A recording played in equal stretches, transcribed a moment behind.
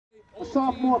A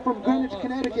sophomore from Greenwich,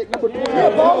 Connecticut, number 12.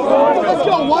 Let's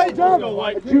go,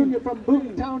 White! A junior from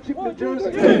Boonton Township, New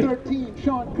Jersey, number 13,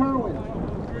 Sean Kerwin.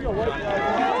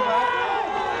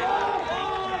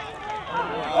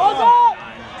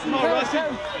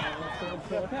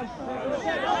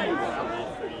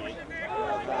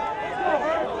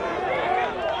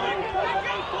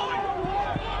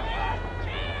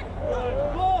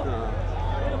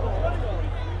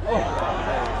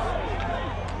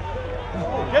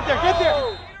 Get there, get there!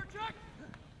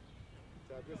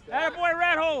 Attaboy,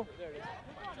 rat hole!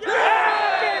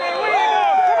 Yeah, baby, way to go!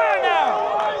 Come on now!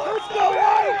 Let's go,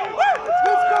 White!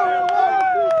 Let's go, White!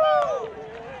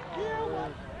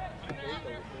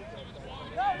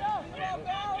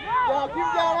 Yeah, keep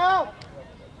down, out!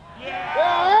 Yeah,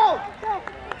 out!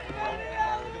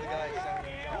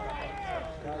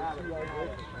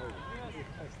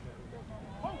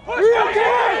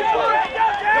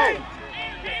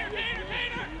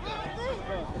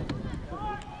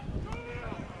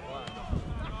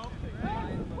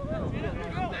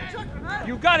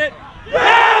 You got it!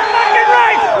 Yeah, fucking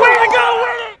right! Way to go,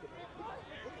 win it!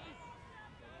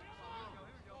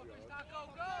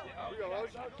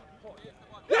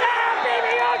 Yeah,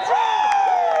 baby, on track!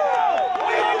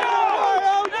 Way to go!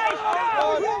 Nice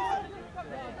job!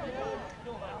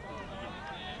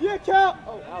 Yeah, count!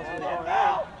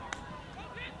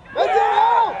 That's it,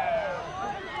 out!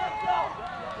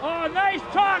 Oh, nice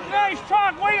talk!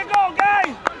 Way to go,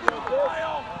 guys!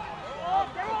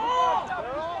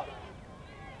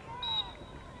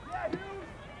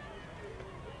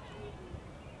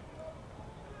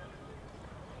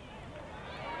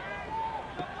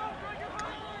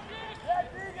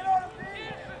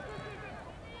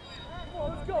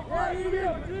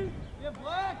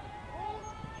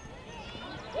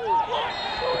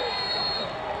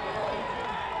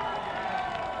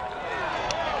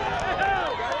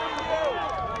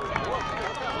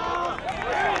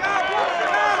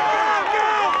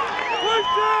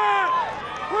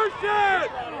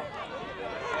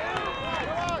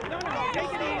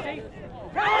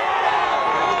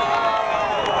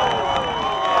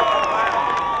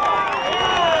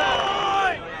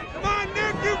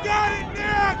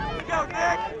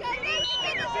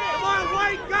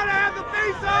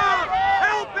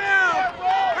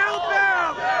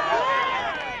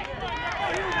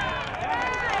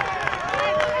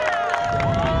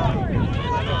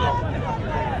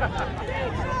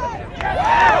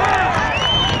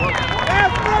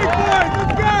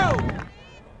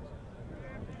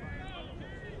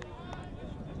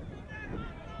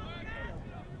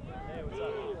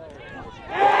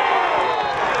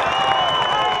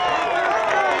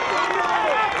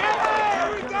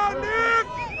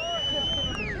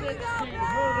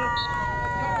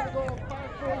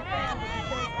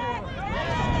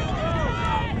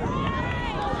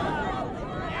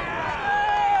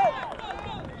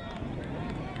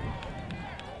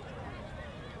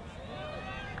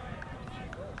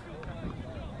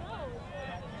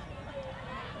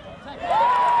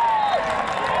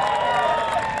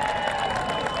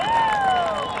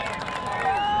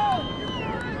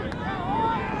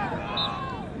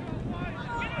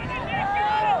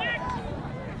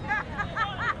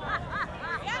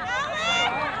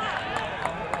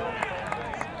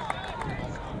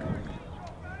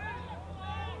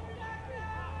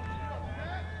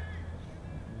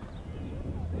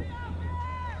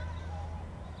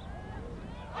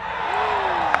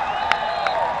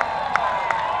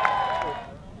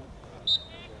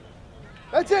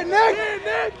 That's it, Nick!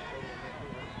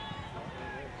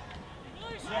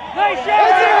 Nice job!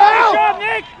 Nice job,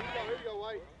 Nick! There you go,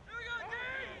 White.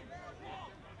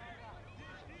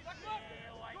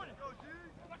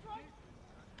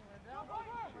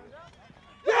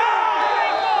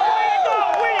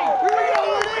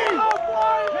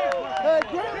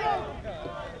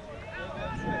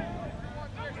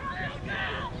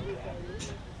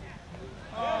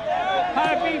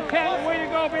 Happy Penn, way to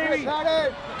go, baby!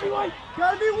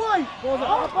 Gotta be White!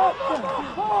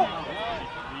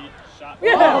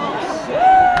 Yeah!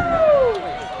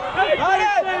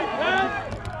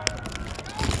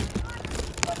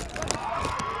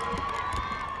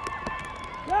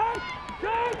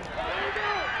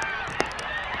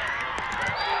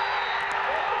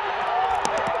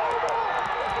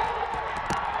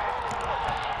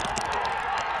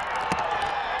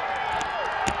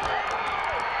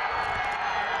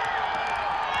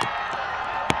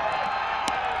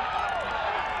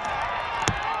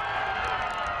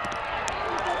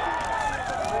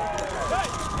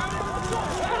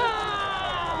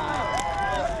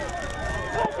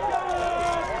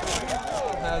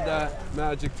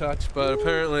 magic touch, but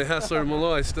apparently Hessler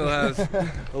Molloy still has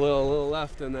a little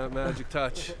left in that magic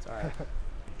touch. All right.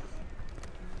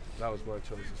 That was my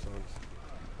choice of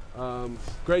songs.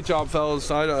 Great job, fellas.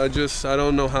 I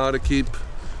don't know how to keep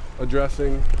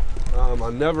addressing.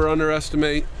 I never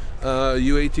underestimate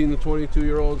you 18 to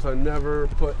 22-year-olds. I never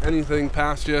put anything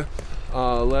past you.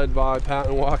 Led by Pat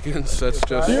and Watkins. That's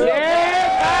just. Yeah,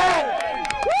 Pat!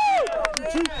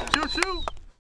 Choo choo.